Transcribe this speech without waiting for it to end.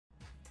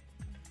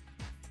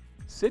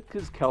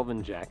Sitka's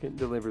Kelvin jacket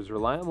delivers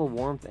reliable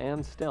warmth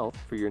and stealth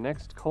for your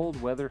next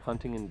cold weather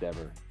hunting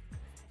endeavor.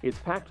 It's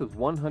packed with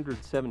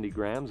 170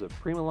 grams of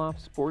Primaloft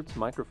Sports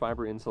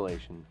microfiber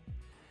insulation.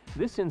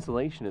 This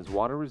insulation is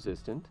water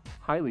resistant,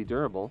 highly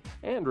durable,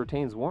 and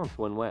retains warmth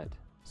when wet,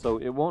 so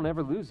it won't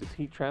ever lose its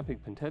heat trapping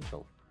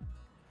potential.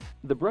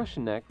 The brush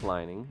neck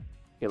lining,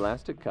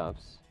 elastic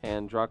cuffs,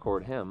 and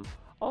drawcord hem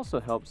also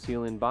help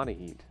seal in body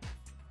heat.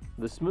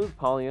 The smooth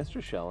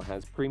polyester shell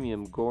has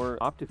premium Gore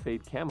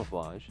Optifade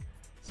camouflage,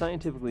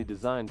 scientifically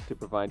designed to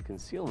provide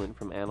concealment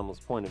from animals'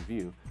 point of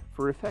view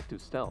for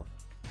effective stealth.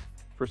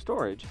 For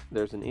storage,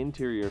 there's an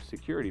interior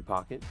security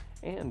pocket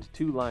and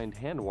two lined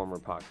hand warmer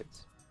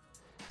pockets.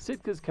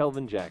 Sitka's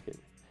Kelvin jacket.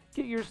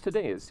 Get yours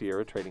today at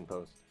Sierra Trading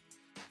Post.